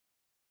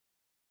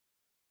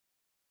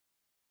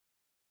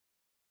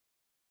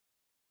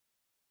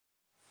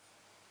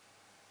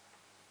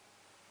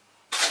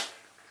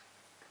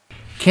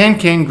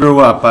Ken grew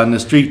up on the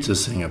streets of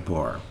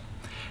Singapore.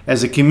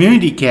 As a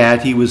community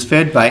cat, he was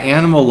fed by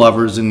animal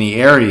lovers in the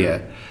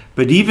area,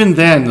 but even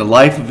then, the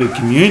life of a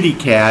community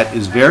cat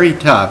is very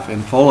tough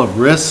and full of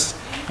risks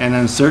and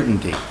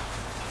uncertainty.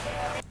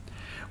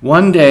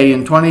 One day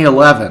in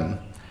 2011,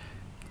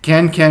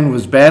 Ken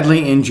was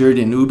badly injured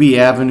in Ubi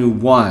Avenue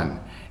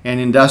 1, an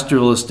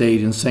industrial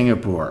estate in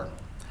Singapore.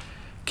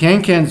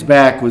 Ken's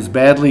back was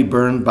badly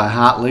burned by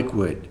hot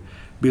liquid,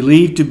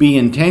 believed to be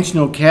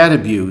intentional cat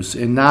abuse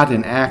and not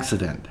an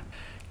accident.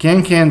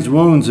 Ken's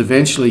wounds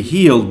eventually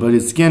healed, but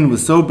his skin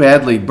was so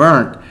badly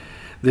burnt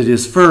that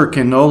his fur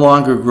can no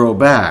longer grow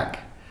back.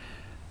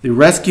 The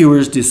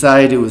rescuers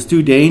decided it was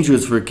too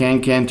dangerous for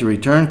Ken to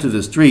return to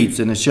the streets,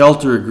 and a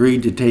shelter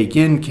agreed to take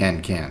in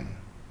Ken.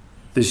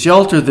 The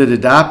shelter that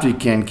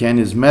adopted Ken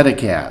is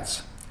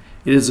Mettacats.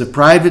 It is a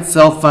private,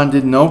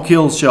 self-funded,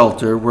 no-kill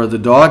shelter where the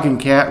dog and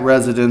cat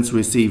residents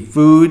receive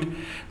food,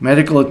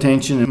 medical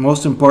attention, and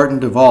most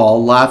important of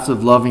all, lots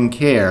of loving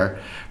care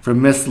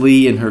from Miss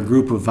Lee and her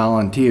group of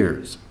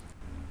volunteers.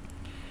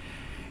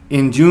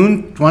 In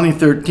June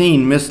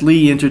 2013, Miss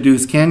Lee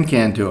introduced Ken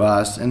to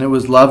us, and it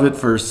was love at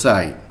first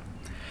sight.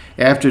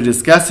 After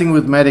discussing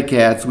with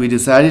Mettacats, we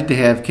decided to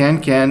have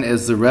Ken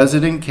as the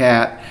resident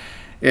cat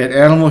at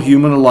Animal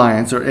Human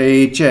Alliance, or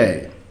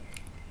AHA,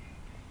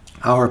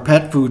 our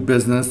pet food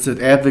business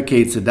that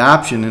advocates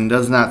adoption and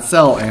does not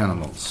sell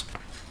animals.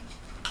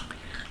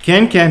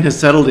 Ken has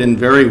settled in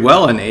very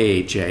well in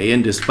AHA,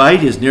 and despite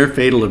his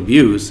near-fatal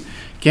abuse,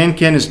 Ken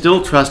is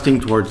still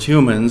trusting towards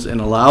humans and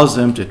allows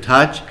them to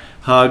touch,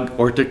 hug,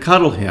 or to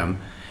cuddle him,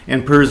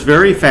 and purrs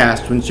very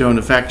fast when shown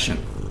affection.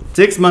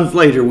 6 months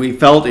later, we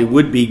felt it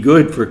would be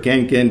good for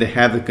Ken to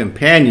have a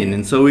companion,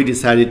 and so we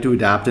decided to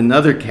adopt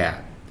another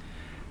cat.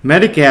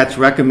 Mettacats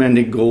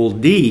recommended Gold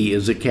D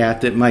as a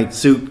cat that might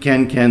suit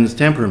Ken's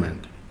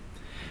temperament.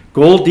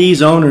 Gold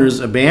D's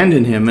owners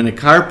abandoned him in a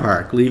car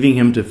park, leaving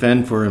him to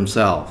fend for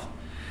himself.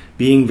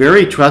 Being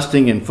very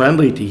trusting and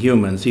friendly to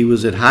humans, he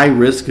was at high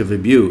risk of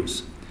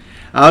abuse.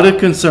 Out of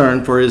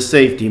concern for his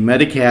safety,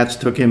 Mettacats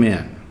took him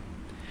in.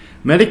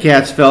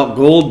 Mettacats felt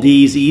Gold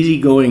D's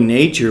easygoing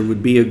nature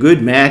would be a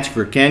good match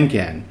for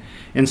Ken,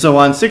 and so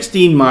on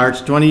 16 March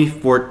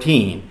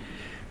 2014,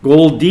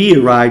 Gold D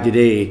arrived at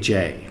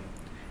AHA.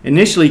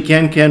 Initially,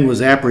 Ken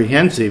was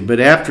apprehensive, but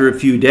after a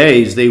few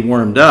days, they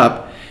warmed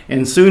up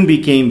and soon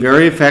became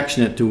very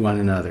affectionate to one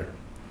another.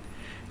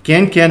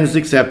 Ken has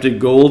accepted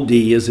Gold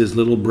D as his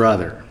little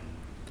brother.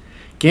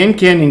 Ken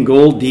and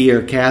Gold D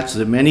are cats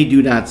that many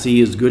do not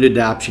see as good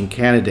adoption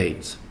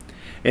candidates.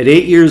 At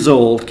 8 years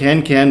old,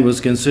 Ken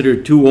was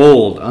considered too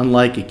old,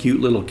 unlike a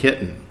cute little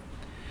kitten.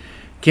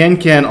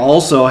 Ken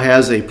also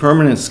has a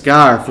permanent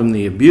scar from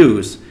the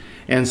abuse,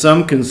 and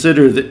some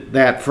consider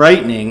that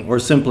frightening or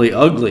simply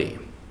ugly.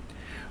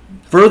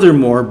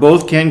 Furthermore,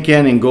 both Ken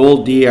and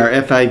Gold D are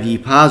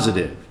FIV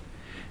positive.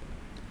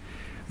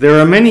 There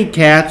are many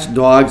cats,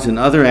 dogs, and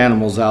other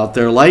animals out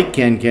there like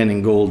Ken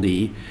and Gold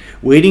D,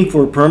 waiting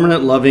for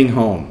permanent loving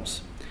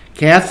homes.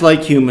 Cats,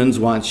 like humans,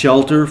 want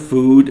shelter,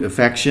 food,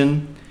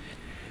 affection.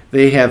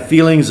 They have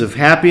feelings of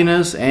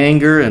happiness,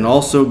 anger, and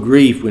also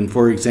grief when,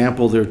 for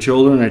example, their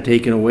children are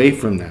taken away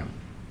from them.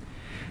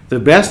 The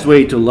best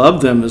way to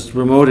love them is to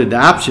promote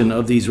adoption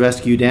of these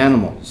rescued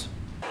animals.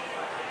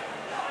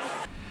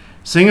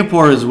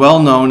 Singapore is well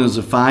known as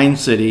a fine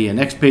city, an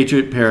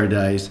expatriate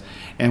paradise,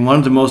 and one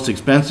of the most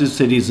expensive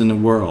cities in the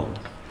world.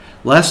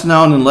 Less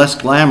known and less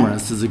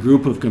glamorous is a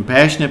group of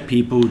compassionate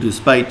people who,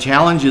 despite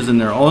challenges in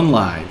their own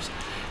lives,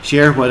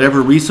 share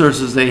whatever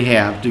resources they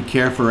have to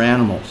care for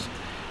animals,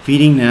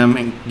 feeding them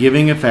and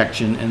giving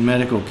affection and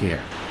medical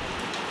care.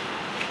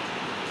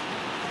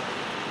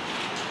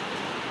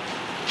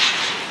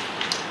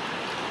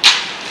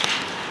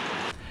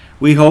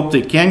 We hope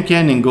that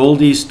Ken and Gold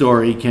D's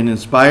story can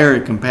inspire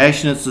a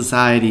compassionate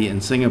society in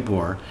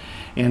Singapore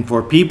and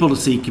for people to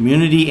see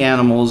community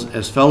animals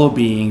as fellow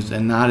beings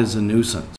and not as a nuisance.